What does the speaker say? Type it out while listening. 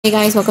Hey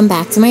guys, welcome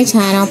back to my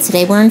channel.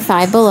 Today we're in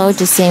Five Below,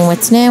 just seeing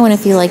what's new, and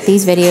if you like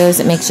these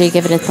videos, make sure you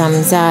give it a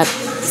thumbs up,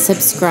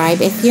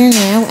 subscribe if you're new,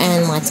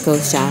 and let's go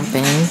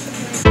shopping.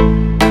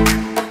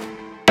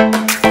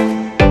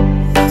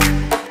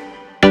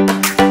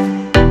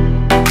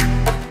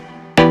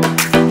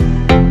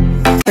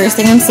 First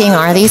thing I'm seeing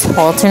are these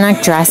halter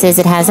neck dresses.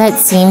 It has that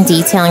seam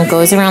detailing,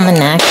 goes around the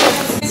neck.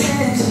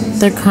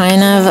 They're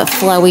kind of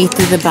flowy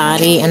through the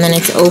body, and then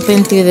it's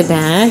open through the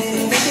back.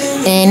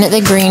 In the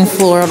green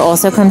floral, it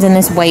also comes in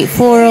this white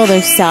floral.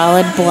 There's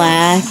solid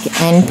black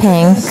and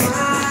pink.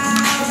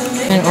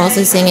 And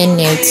also seeing a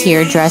new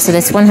tier dress. So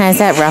this one has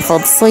that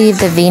ruffled sleeve,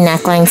 the V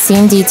neckline,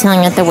 seam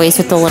detailing at the waist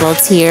with the little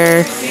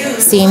tier,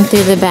 seam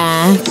through the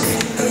back.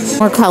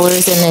 More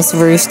colors in this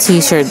ruched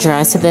t-shirt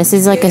dress. So this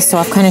is like a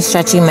soft kind of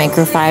stretchy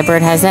microfiber.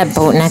 It has that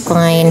boat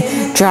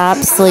neckline, drop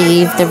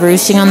sleeve, the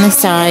ruching on the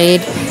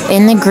side.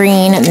 In the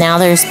green, now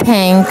there's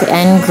pink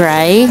and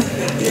gray.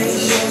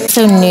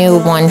 So new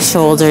one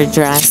shoulder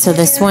dress. So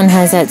this one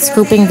has that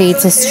scooping V.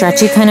 It's a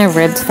stretchy kind of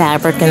ribbed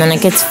fabric, and then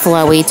it gets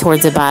flowy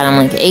towards the bottom,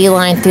 like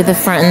A-line through the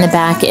front and the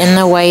back. In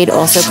the white,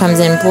 also comes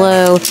in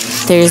blue.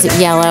 There's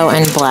yellow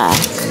and black.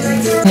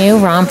 New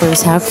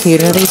rompers. How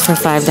cute are these for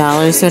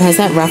 $5? So it has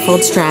that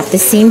ruffled strap, the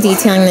seam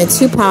detailing, the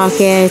two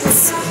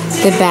pockets.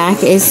 The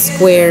back is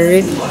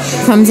squared.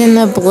 Comes in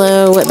the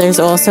blue. There's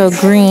also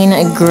green,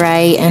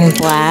 gray, and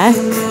black.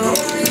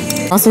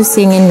 Also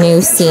seeing a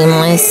new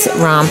seamless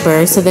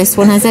romper. So this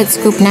one has that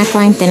scoop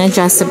neckline, thin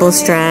adjustable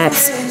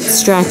straps,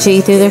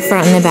 stretchy through the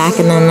front and the back,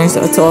 and then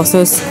it's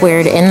also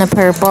squared in the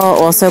purple.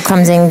 Also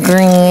comes in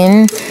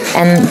green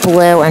and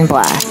blue and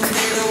black.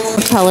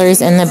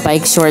 Colors in the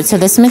bike shorts. So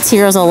this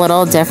material is a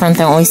little different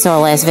than what we saw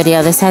last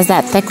video. This has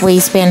that thick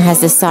waistband,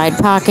 has the side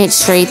pocket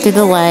straight through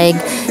the leg.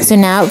 So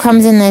now it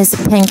comes in this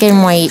pink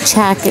and white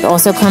check. It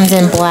also comes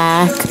in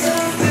black,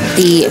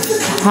 the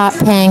hot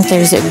pink,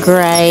 there's a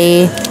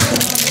gray.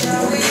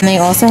 And they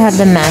also have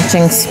the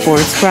matching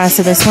sports bra.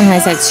 So this one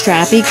has that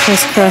strappy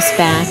crisscross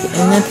back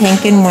in the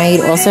pink and white.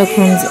 Also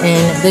comes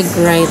in the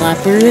gray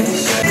leopard.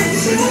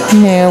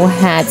 New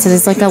hat. So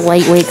this is like a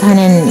lightweight kind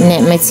of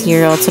knit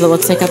material. So it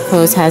looks like up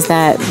close. Has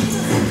that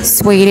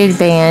suede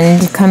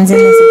band. Comes in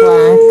this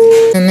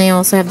black. And they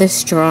also have the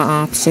straw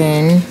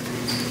option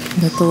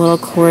with the little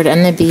cord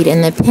and the bead in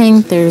the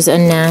pink. There's a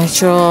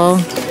natural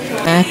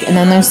back, and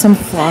then there's some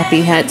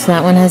floppy hats. So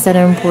that one has that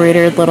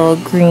embroidered little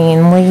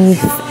green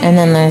leaf, and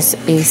then there's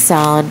a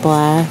solid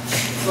black.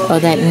 Oh,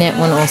 that knit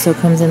one also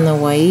comes in the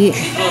white.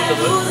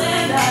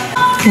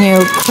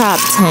 New crop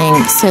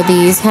tanks. So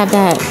these have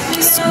that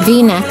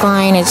V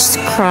neckline. It's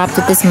cropped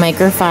with this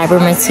microfiber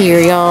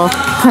material.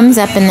 Comes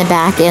up in the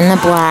back in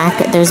the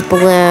black. There's blue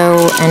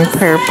and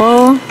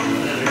purple.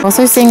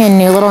 Also seeing a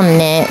new little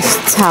knit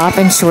top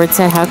and short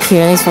set. How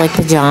cute are these for like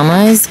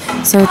pajamas?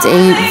 So it's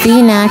a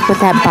V-neck with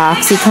that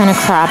boxy kind of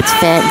cropped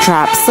fit,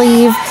 drop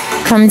sleeve.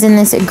 Comes in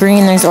this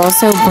green. There's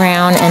also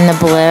brown and the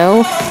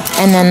blue.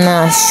 And then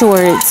the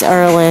shorts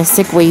are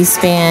elastic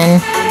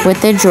waistband with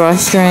the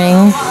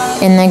drawstring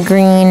in the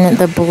green,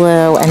 the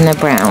blue, and the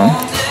brown.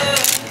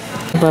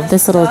 I love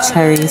this little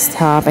cherries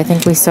top. I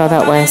think we saw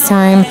that last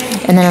time.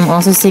 And then I'm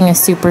also seeing a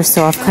super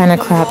soft kind of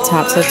crop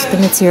top. So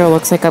the material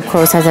looks like up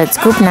close. Has that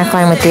scoop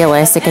neckline with the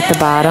elastic at the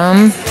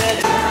bottom.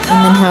 And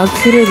then how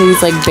cute are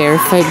these like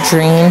barefoot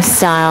dream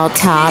style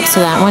tops. So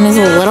that one is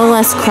a little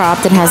less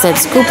cropped. It has that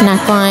scoop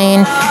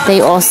neckline.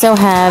 They also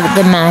have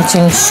the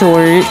matching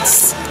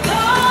shorts.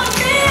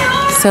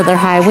 So they're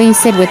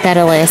high-waisted with that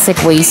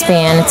elastic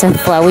waistband. It's a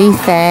flowy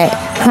fit.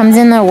 Comes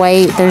in the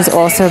white. There's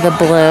also the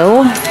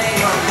blue.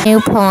 New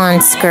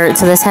pull-on skirt.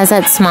 So this has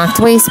that smocked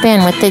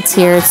waistband with the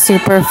tier. It's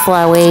super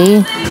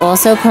flowy.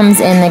 Also comes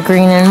in the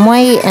green and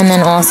white, and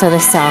then also the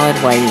solid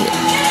white.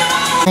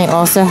 They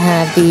also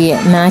have the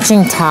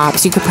matching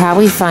tops. You could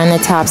probably find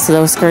the tops to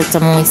those skirts.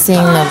 I'm only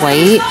seeing the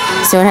white.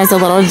 So it has a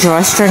little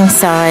drawstring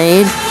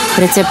side,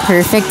 but it's a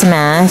perfect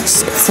match.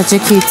 Such a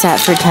cute set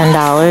for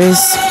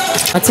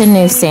 $10. What's a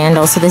new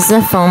sandal? So this is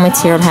a foam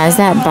material. It has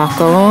that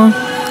buckle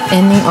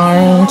in the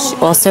orange.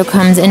 Also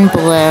comes in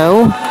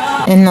blue.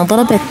 In a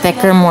little bit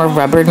thicker, more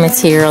rubbered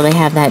material. They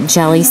have that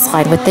jelly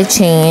slide with the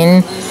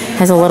chain.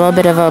 Has a little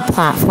bit of a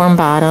platform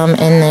bottom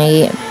in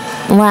the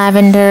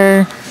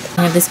lavender.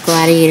 I have this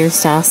gladiator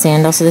style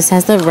sandal. So this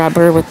has the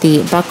rubber with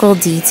the buckle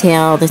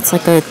detail. It's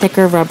like a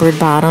thicker rubbered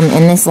bottom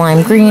in this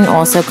lime green.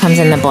 Also comes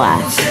in the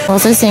black.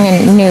 Also seeing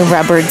a new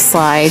rubbered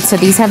slide. So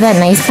these have that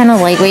nice kind of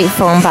lightweight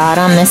foam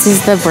bottom. This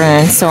is the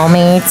brand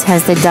Soulmates.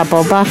 Has the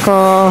double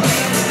buckle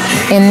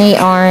in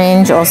the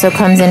orange. Also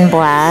comes in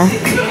black.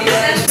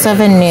 Also have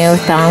a new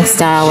thong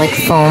style like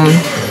foam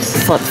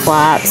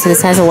flip-flop. So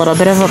this has a little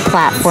bit of a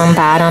platform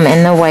bottom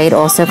in the white.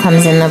 Also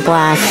comes in the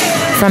black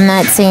from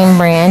that same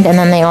brand. And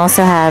then they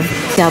also have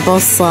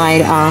double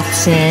slide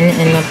option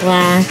in the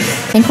black.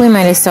 I think we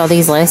might have saw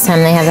these last time.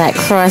 They have that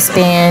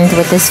crossband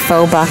with this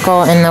faux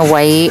buckle in the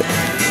white,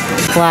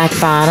 black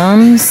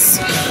bottoms.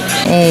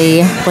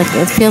 like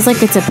it feels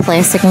like it's a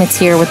plastic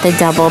material with the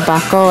double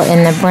buckle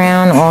in the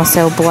brown,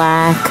 also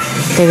black.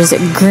 There's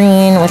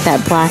green with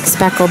that black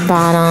speckled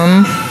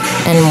bottom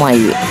and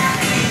white.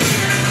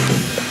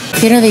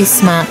 Cute are these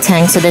smock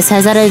tanks. So this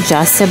has that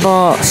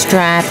adjustable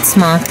strap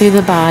smock through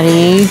the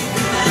body.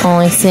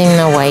 Only seeing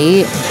the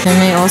white. Then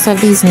they also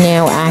have these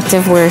new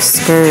activewear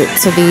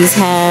skirts. So these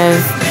have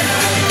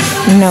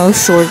no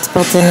shorts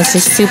built in. It's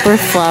just super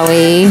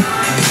flowy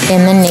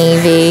in the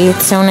navy.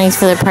 It's so nice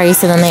for the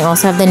price. And then they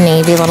also have the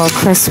navy little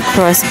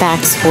crisscross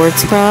back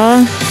sports bra.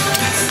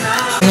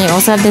 And they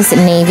also have this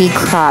navy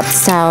cropped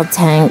style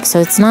tank. So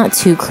it's not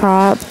too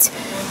cropped.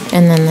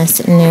 And then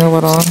this new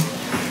little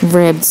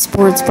ribbed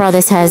sports bra.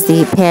 This has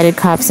the padded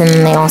cuffs, and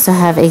then they also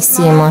have a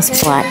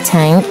seamless black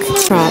tank.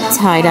 Crop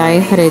tie-dye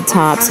hooded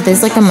top. So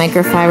there's like a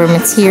microfiber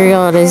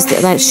material. It is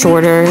that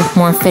shorter,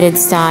 more fitted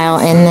style.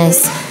 And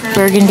this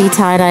burgundy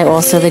tie-dye,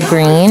 also the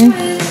green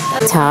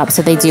top.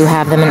 So they do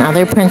have them in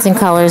other prints and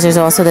colors. There's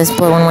also this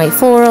blue and white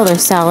floral.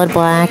 There's solid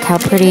black. How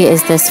pretty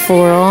is this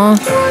floral?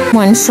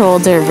 One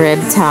shoulder rib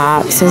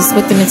top. So this is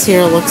what the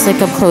material looks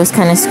like up close.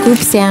 Kind of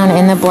scoops down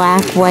in the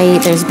black,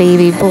 white. There's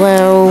baby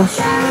blue.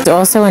 There's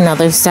also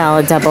another style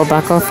of double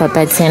buckle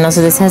footbed sandal.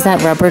 So this has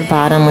that rubbered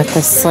bottom with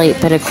a slight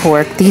bit of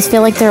cork. These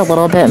feel like they're a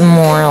little bit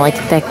more like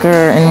thicker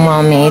and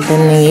well made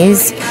than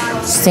these.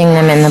 Seeing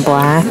them in the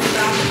black.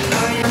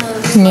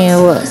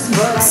 New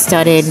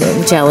studded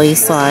jelly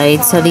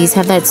slides. So these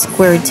have that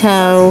square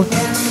toe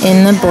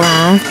in the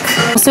black.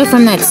 Also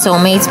from that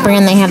Soulmates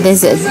brand, they have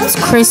this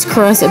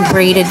crisscross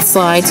braided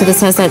slide. So this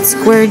has that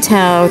square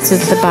toe to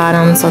the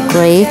bottoms look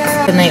like.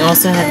 And they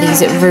also have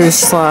these ruche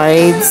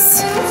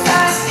slides.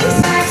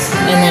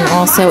 And then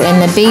also in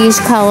the beige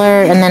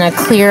color, and then a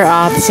clear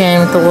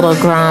option with the little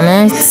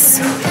grommets.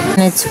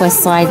 And a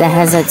twist slide that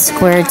has that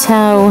square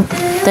toe.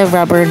 The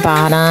rubbered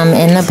bottom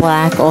in the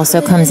black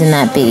also comes in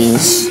that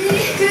beige.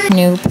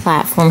 New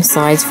platform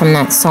slides from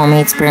that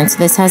Soulmates brand. So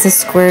this has a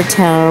square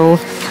toe.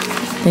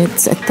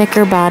 It's a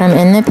thicker bottom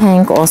in the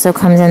pink, also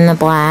comes in the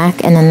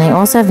black. And then they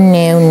also have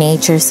new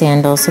nature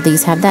sandals. So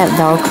these have that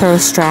Velcro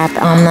strap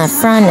on the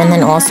front and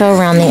then also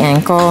around the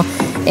ankle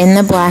in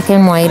the black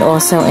and white,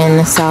 also in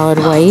the solid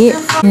white.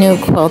 New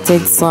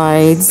quilted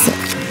slides.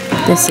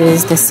 This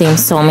is the same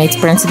Soulmates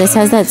brand. So this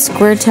has that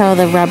square toe,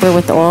 the rubber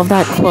with all of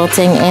that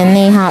quilting in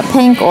the hot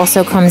pink,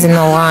 also comes in the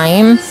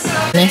lime.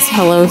 This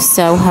Hello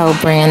Soho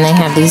brand, they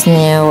have these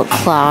new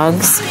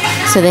clogs.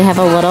 So they have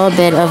a little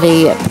bit of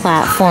a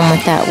platform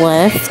with that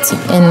lift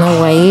in the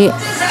white,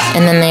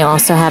 and then they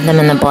also have them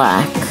in the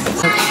black.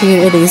 How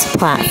cute are these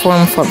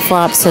platform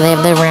flip-flops? So they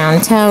have the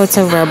round toe, it's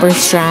a rubber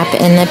strap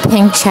in the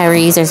pink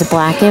cherries. There's a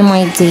black and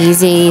white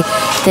daisy,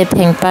 the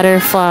pink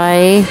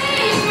butterfly.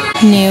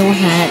 New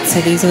hat. So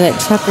these are that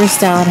trucker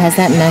style. It has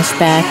that mesh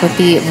back with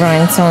the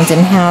rhinestones and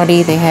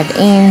howdy. They have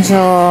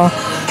angel,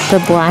 the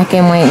black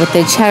and white with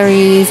the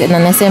cherries, and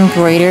then this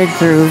embroidered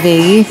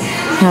groovy.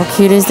 How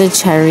cute is the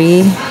cherry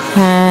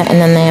hat?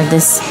 And then they have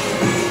this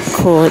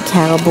cool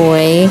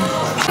cowboy.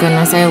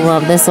 Goodness, I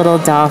love this little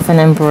dolphin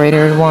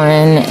embroidered one.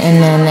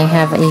 And then they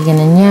have yin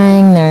and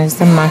yang. There's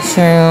the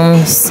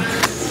mushrooms,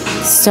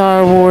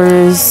 Star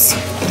Wars,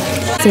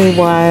 Stay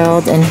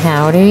Wild, and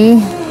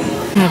howdy.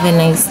 Have a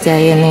nice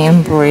day in the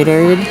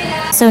embroidered.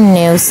 So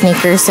new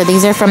sneakers. So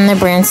these are from the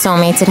brand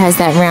Soulmates. It has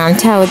that round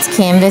toe. It's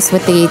canvas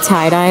with the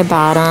tie-dye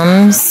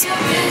bottoms.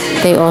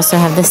 They also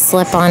have the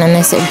slip-on and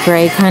this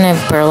gray kind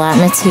of burlap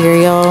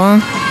material.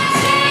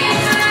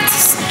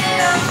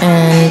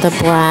 And the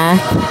black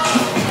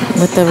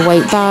with the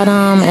white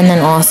bottom and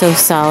then also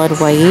solid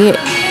white.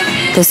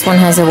 This one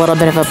has a little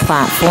bit of a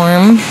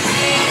platform.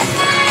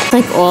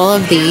 Like all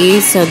of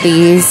these, so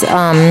these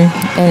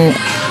and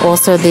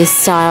also these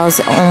styles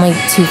only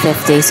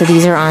 $2.50, so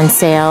these are on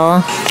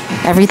sale.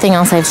 Everything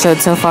else I've showed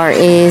so far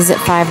is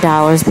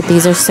 $5, but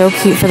these are so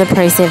cute for the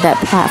price. They have that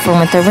platform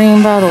with the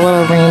rainbow, the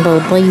little rainbow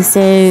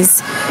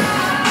laces.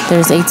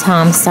 There's a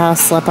Tom style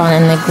slip-on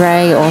in the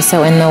gray,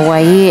 also in the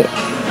white.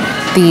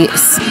 The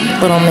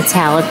little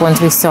metallic ones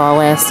we saw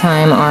last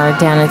time are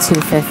down at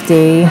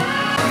 $2.50.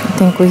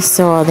 I think we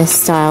saw this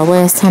style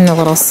last time, the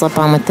little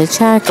slip-on with the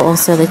check,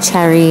 also the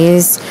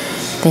cherries.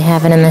 They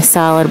have it in the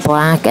solid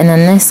black, and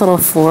then this little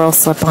floral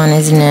slip-on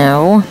is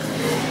new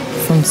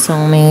from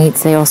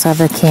Soulmates. They also have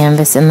the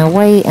canvas in the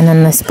white, and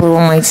then this blue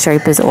and white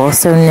stripe is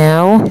also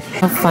new.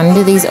 How fun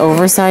do these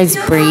oversized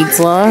braids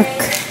look?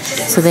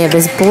 So they have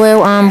this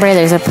blue ombre,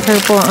 there's a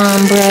purple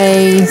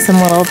ombre, some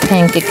little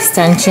pink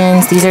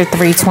extensions. These are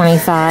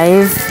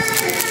 $3.25.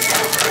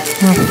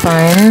 How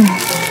fun.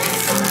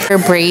 Their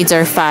braids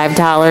are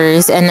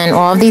 $5, and then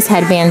all of these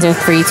headbands are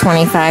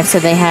 $3.25. So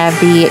they have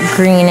the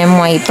green and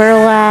white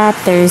burlap.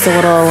 There's a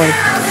little like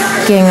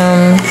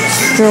gingham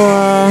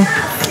straw,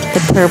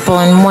 the purple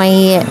and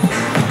white,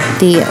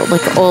 the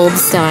like old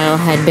style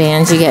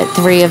headbands. You get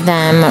 3 of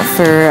them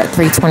for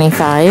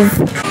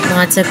 $3.25.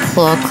 Lots of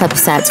claw clip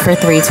sets for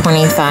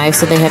 $3.25.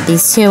 So they have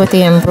these 2 with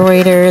the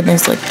embroidered.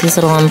 There's like these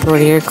little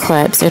embroidered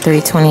clips. They're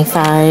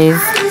 $3.25.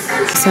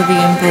 So the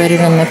embroidered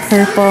and the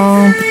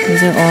purple,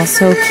 these are all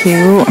so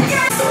cute.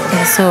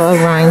 Also a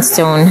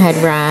rhinestone head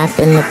wrap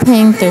in the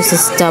pink. There's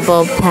this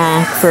double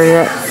pack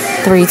for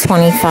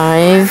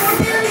 $3.25.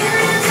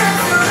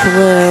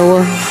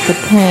 Blue, the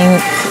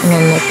pink, and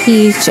then the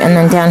peach. And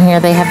then down here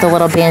they have the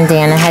little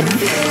bandana head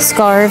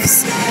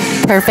scarves.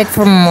 Perfect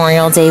for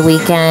Memorial Day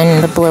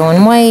weekend. The blue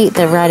and white,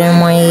 the red and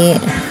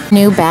white.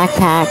 New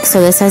backpack.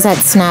 So this has that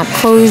snap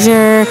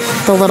closure,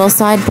 the little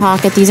side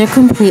pocket. These are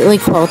completely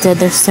quilted.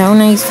 They're so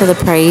nice for the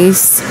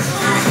price.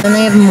 Then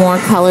they have more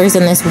colors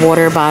in this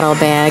water bottle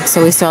bag.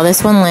 So we saw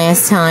this one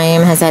last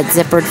time. Has that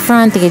zippered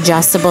front, the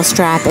adjustable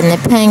strap in the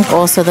pink,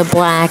 also the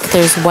black.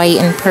 There's white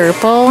and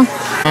purple.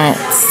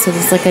 So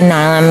there's like a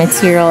nylon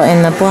material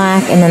in the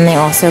black, and then they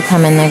also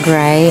come in the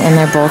gray, and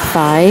they're both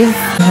 $5.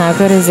 How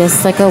good is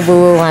this? Like a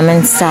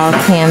Lululemon style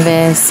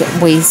canvas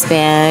waist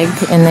bag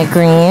in the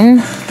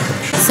green.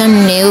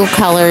 Some new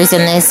colors in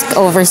this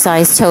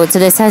oversized tote. So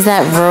this has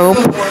that rope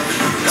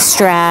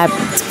strap.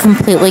 It's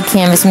completely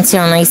canvas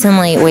material, nice and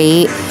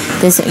lightweight.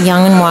 This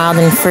Young and Wild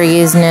and Free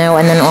is new,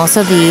 and then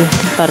also the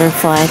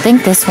butterfly. I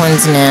think this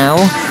one's new.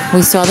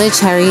 We saw the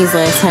cherries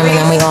last time, and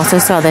then we also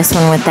saw this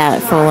one with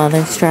that full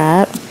leather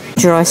strap.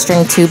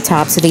 Drawstring tube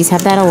top. So these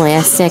have that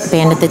elastic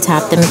band at the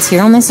top. The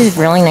material on this is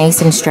really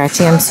nice and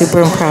stretchy. I'm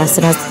super impressed.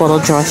 It has a little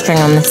drawstring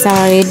on the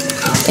side.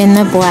 In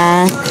the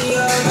black.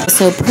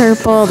 So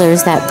purple.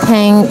 There's that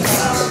pink.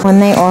 When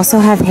they also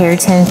have hair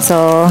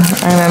tinsel.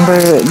 I remember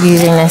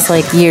using this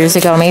like years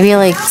ago. Maybe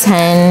like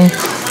 10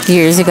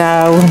 years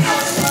ago.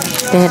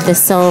 They have the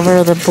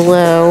silver, the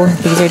blue.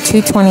 These are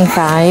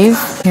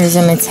 $2.25. Here's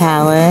a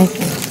metallic.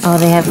 Oh,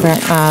 they have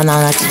red. Oh, no,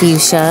 that's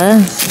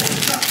fuchsia.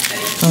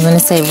 I'm going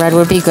to say red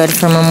would be good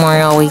for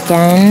Memorial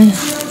weekend.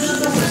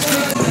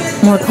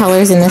 More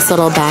colors in this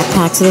little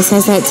backpack. So this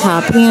has that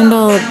top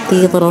handle,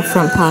 the little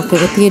front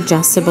pocket with the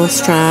adjustable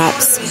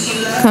straps.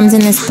 Comes in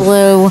this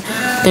blue.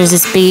 There's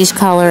this beige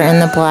color and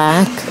the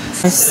black.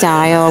 A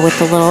style with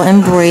the little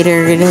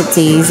embroidered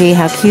daisy.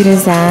 How cute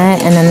is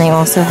that? And then they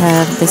also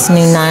have this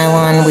new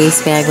nylon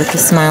waist bag with the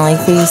smiley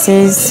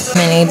faces.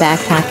 Mini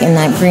backpack in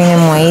that green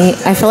and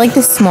white. I feel like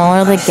the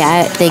smaller they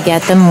get, the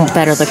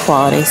better the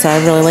quality. So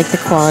I really like the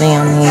quality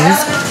on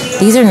these.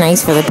 These are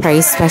nice for the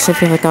price, especially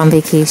if you're like on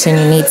vacation,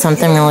 you need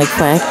something really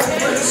quick.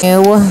 New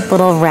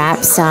little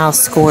wrap style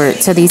skirt.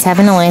 So these have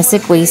an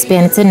elastic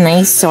waistband. It's a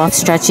nice, soft,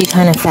 stretchy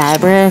kind of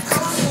fabric.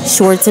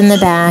 Shorts in the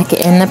back,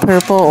 in the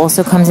purple.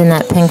 Also comes in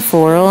that pink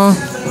floral,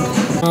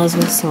 as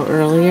we saw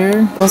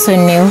earlier. Also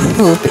new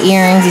hoop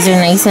earrings. These are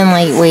nice and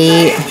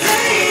lightweight.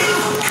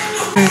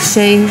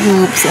 Crochet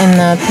hoops in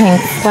the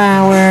pink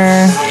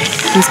flower.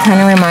 These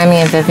kind of remind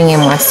me of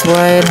Vivienne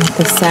Westwood,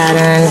 the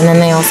Saturn. And then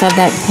they also have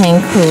that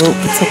pink hoop.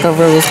 It's like a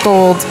rose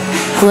gold.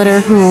 Glitter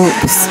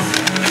hoops.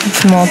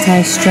 It's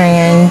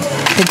multi-strand.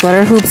 The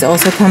glitter hoops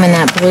also come in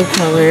that blue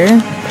color.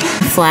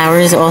 The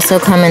flowers also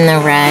come in the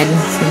red.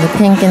 So the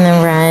pink and the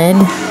red.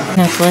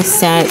 Necklace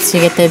set. So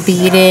you get the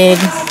beaded,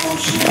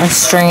 a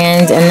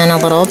strand, and then a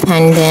little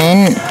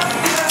pendant.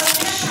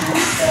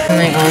 And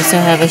they also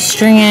have a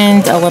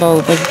strand, a little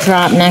like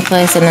drop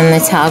necklace, and then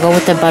the toggle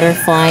with the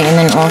butterfly, and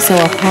then also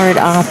a heart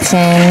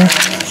option,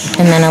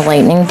 and then a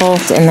lightning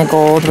bolt in the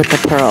gold with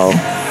the pearl.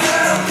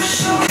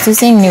 So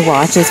seeing new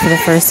watches for the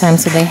first time.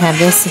 So they have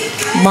this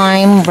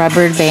lime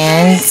rubbered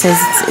band. It says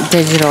it's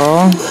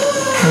digital.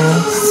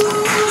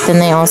 Yes. Then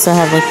they also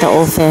have like the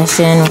old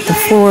fashioned with the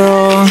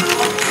floral.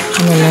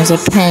 And then there's a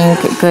pink,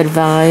 good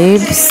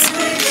vibes.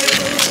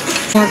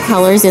 More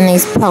colors in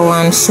these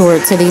pull-on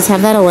shorts. So these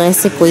have that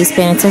elastic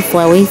waistband. It's a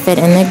flowy fit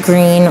in the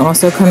green.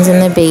 Also comes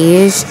in the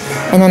beige.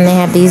 And then they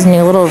have these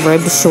new little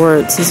ribbed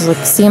shorts. These are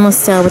like seamless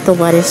style with the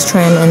lettuce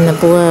trim in the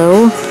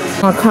blue.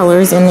 More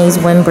colors in these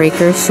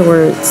windbreaker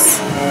shorts.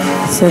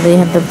 So they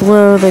have the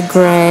blue, the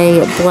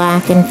gray,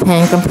 black, and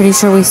pink. I'm pretty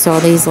sure we saw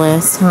these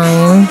last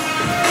time.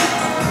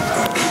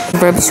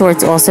 Rib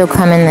shorts also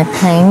come in the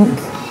pink.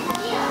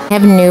 They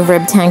have new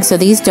rib tanks, so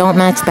these don't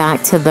match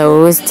back to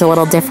those. It's a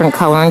little different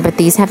coloring, but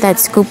these have that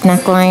scoop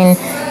neckline.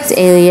 It's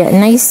a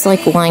nice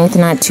like length,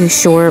 not too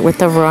short, with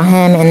the raw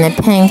hem in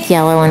the pink,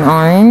 yellow, and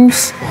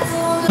orange.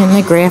 In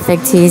the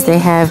graphic tees, they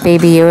have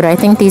Baby Yoda. I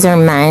think these are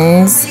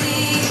men's.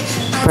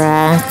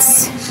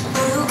 Bratz.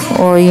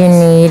 All you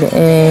need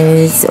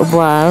is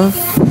love.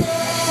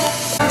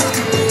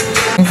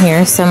 And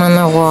here's some on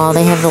the wall.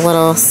 They have the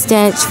little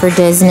Stitch for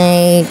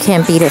Disney.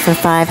 Can't beat it for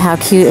 $5. How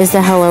cute is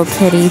the Hello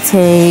Kitty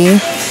tee?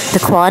 The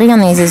quality on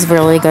these is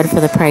really good for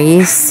the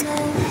price.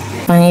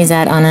 Funny is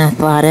that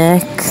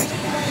unathletic.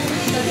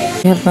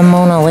 You have the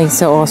Mona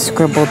Lisa all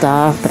scribbled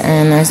up.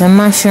 And there's a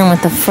mushroom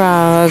with the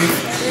frog.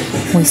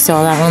 We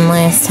saw that one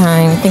last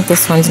time. I think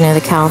this one's near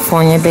the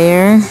California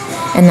Bear.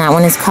 And that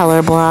one is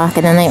color block.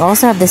 And then they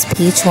also have this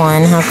peach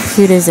one. How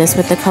cute is this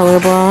with the color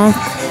block?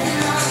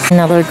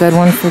 Another good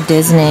one for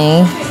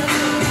Disney.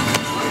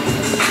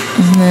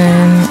 And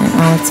then,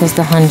 oh, it says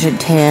the 100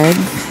 tag.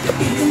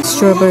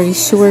 Strawberry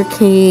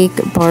shortcake,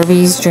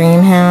 Barbie's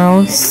Dream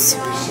House,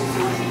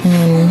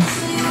 and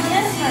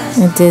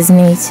a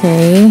Disney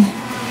tee.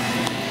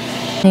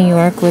 New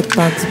York with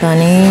Bugs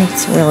Bunny.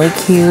 It's really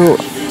cute.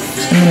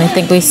 And I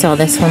think we saw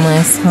this one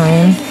last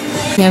time.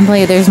 Can't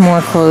believe there's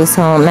more clothes.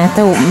 So I'm at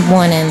the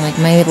one in like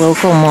my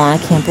local mall. I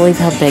can't believe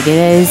how big it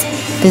is.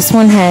 This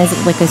one has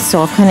like a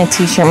soft kind of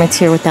t-shirt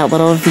material with that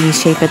little V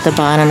shape at the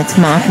bottom. It's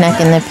mock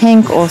neck in the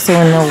pink, also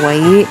in the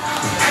white.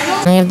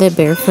 I have the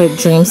Barefoot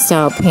Dream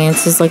Style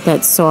pants. It's like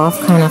that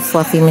soft kind of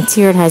fluffy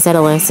material. It has that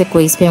elastic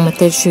waistband with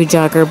the true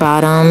jogger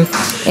bottom.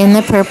 In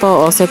the purple,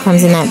 also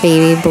comes in that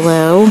baby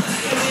blue.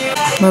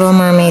 Little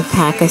Mermaid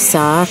pack of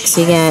socks.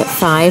 You get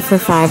 5 for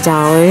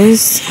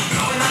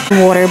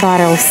 $5. Water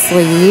bottle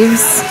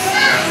sleeves.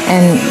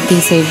 And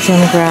these say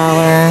Jim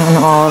Growler on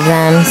all of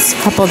them. A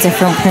couple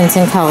different prints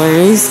and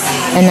colors.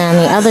 And then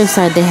on the other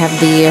side, they have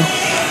the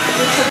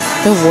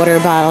water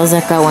bottles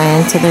that go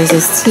in. So there's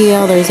this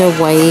teal, there's a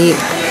white.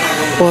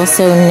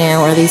 Also new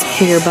are these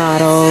clear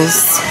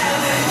bottles.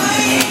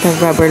 The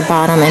rubbered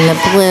bottom and the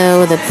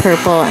blue, the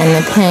purple and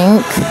the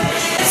pink.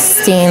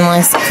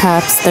 Stainless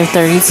cups, they're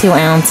 32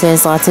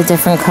 ounces, lots of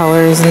different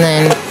colors. And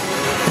then, I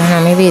don't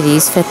know, maybe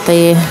these fit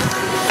the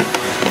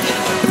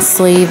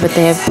sleeve, but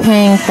they have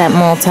pink, that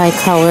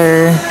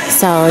multicolor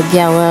solid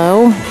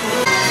yellow.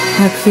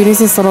 How cute is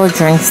this little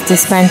drinks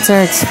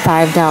dispenser? It's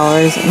 $5.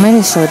 I might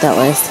have showed that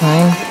last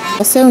time.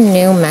 Also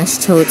new mesh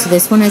tote. So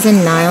this one has a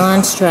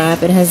nylon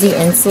strap. It has the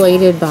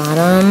insulated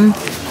bottom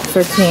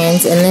for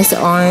cans in this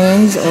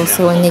orange,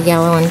 also in the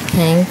yellow and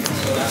pink.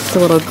 It's a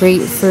little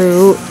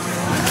grapefruit.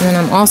 And then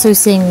I'm also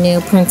seeing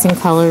new prints and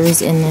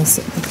colors in this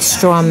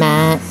straw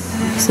mat.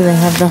 So they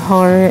have the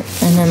heart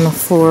and then the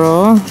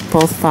floral,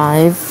 both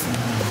 5.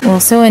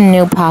 Also a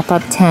new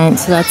pop-up tent,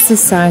 so that's the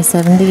size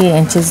 78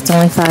 inches, it's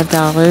only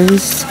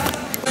 $5.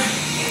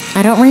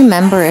 I don't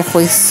remember if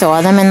we saw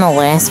them in the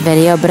last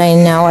video, but I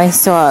know I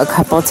saw a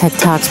couple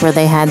TikToks where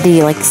they had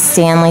the like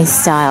Stanley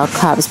style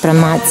cups, but I'm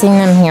not seeing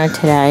them here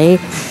today.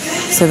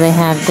 So they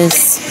have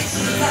this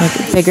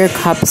like bigger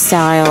cup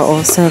style,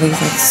 also these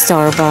like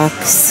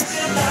Starbucks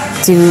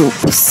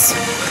dupes.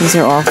 These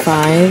are all 5.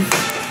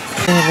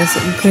 They have this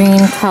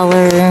green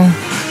color.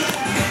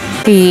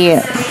 The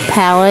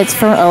palettes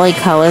for LA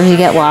Colors, you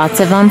get lots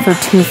of them for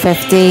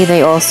 $2.50.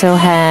 They also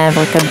have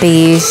like a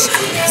beige,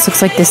 this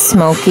looks like the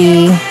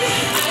smoky.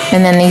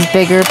 And then these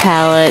bigger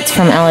palettes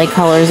from LA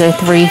Colors are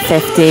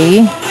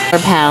 $3.50. Our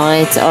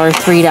palettes are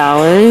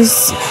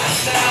 $3.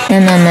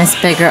 And then this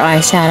bigger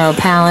eyeshadow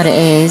palette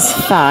is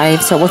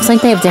 $5. So it looks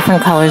like they have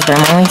different colors, but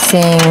I'm only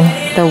seeing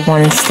the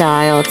one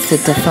style. It's the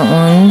different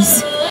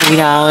ones.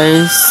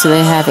 $3. So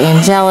they have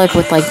angelic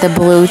with like the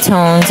blue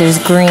tones. There's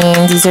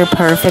greens. These are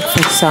perfect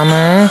for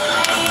summer.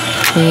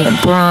 The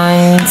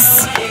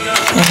bronze.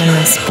 And then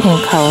this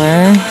pink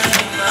color.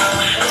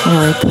 It's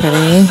really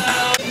pretty.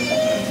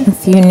 A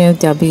few new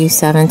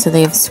W7. So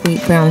they have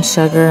sweet brown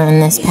sugar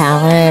in this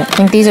palette. I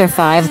think these are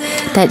 $5.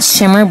 That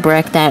shimmer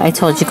brick that I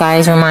told you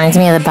guys reminds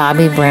me of the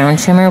Bobbi Brown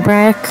shimmer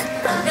brick.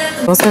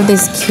 Also have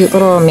these cute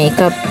little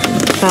makeup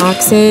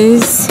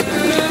boxes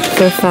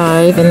for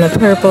 $5. In the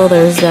purple,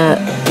 there's that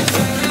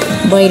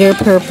lighter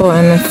purple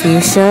and the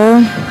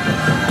fuchsia.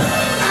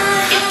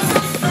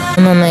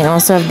 And then they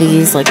also have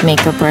these like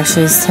makeup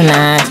brushes to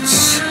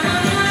match.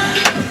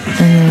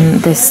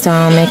 And this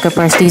style makeup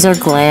brush. These are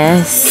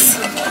glass.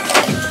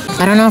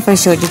 I don't know if I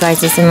showed you guys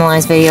this in the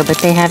last video, but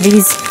they have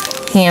these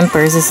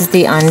hampers. This is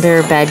the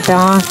under bed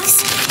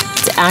box.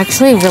 It's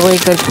actually really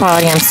good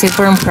quality. I'm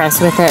super impressed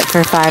with it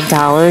for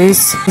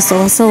 $5. This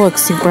also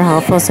looks super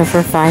helpful. So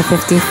for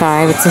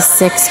 $5.55, it's a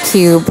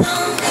 6-cube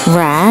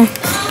rack.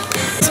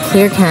 These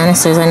clear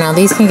canisters. I know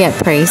these can get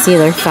pricey.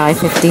 They're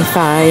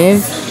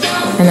 $5.55.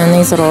 And then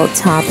these little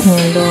top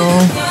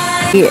handle.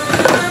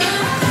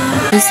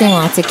 We're seeing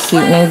lots of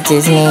cute new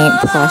Disney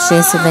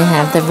plushes. So they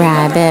have the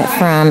rabbit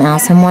from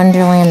Alice in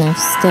Wonderland. There's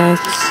Stitch.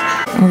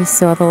 And we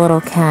saw the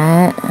little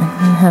cat.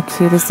 And how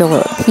cute is the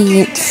little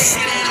Peach?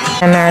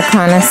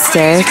 Americana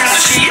Stitch.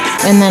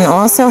 And then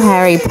also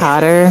Harry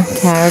Potter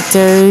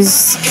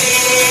characters.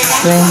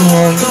 They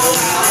have...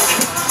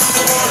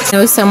 I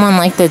know someone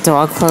liked the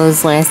dog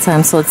clothes last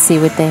time, so let's see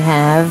what they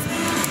have.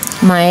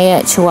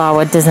 My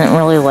Chihuahua doesn't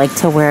really like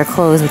to wear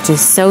clothes, which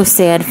is so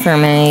sad for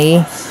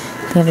me.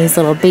 They have these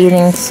little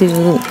bathing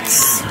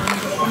suits.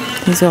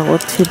 These all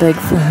look too big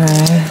for her.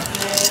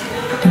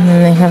 And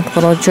then they have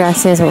little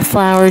dresses with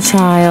Flower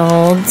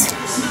Child,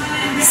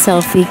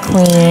 Selfie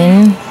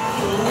Queen,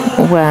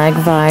 Wag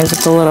vibes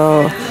with the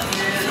little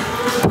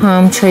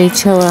palm tree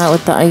chill out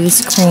with the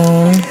ice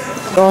cream.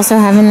 We're also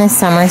having this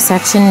summer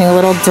section, new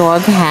little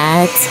dog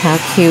hats. How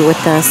cute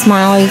with the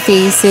smiley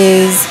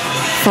faces,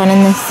 fun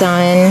in the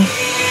sun.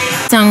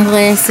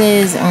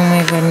 Sunglasses, oh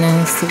my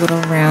goodness, the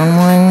little round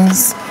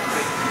ones.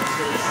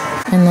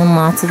 And then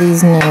lots of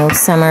these new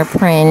summer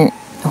print.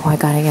 Oh, I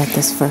gotta get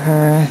this for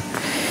her.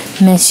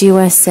 Miss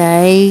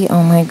USA,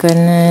 oh my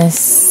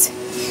goodness.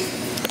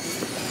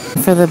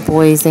 For the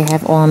boys, they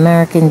have All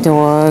American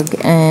Dog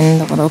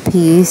and the little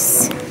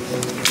piece.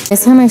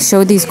 This time I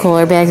showed these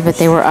cooler bags, but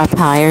they were up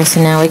higher,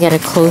 so now we get a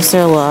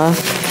closer look.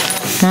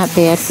 Not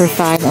bad for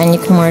 $5, and you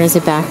can wear it as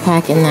a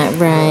backpack in that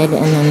red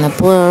and then the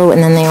blue.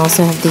 And then they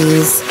also have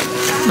these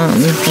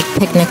like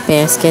picnic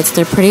baskets.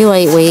 They're pretty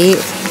lightweight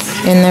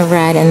in the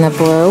red and the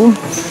blue.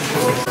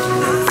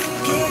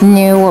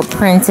 new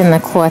prints in the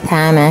cloth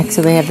hammock.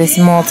 So they have this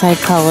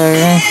multicolor,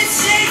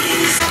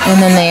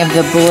 and then they have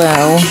the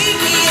blue.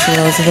 So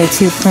those are the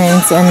two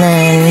prints, and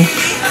then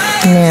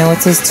no,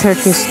 it says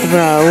Turkish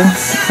throw.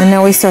 I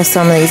know we saw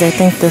some of these. I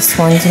think this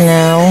one's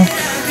no.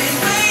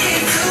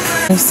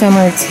 There's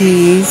summer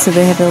tees, so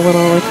they have the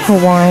little like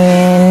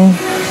Hawaiian,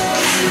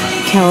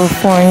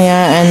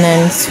 California, and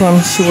then swim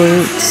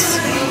shorts.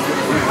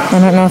 I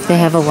don't know if they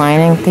have a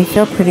lining. They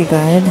feel pretty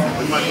good.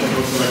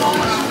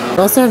 They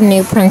also have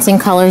new prints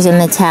and colors in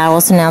the towel,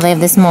 so now they have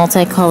this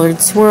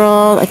multicolored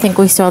swirl. I think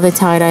we saw the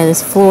tie-dye.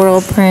 This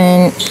floral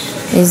print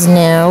is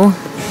new.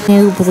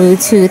 New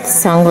Bluetooth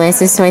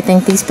sunglasses, so I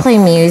think these play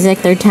music.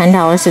 They're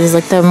 $10, so this is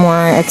like the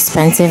more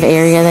expensive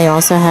area. They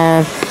also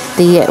have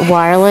the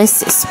wireless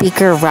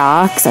speaker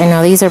rocks. I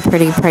know these are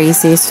pretty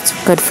pricey, so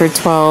it's good for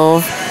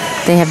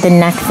 $12. They have the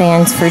neck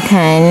fans for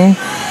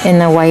 $10 in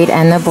the white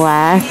and the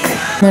black.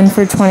 Then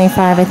for $25,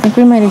 I think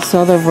we might have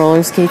saw the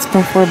roller skates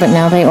before, but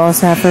now they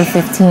also have for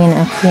 $15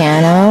 a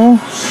piano.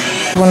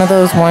 One of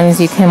those ones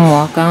you can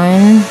walk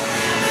on.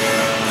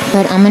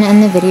 But I'm going to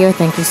end the video.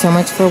 Thank you so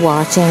much for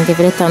watching. Give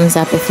it a thumbs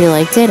up if you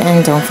liked it,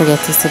 and don't forget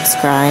to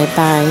subscribe.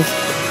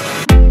 Bye.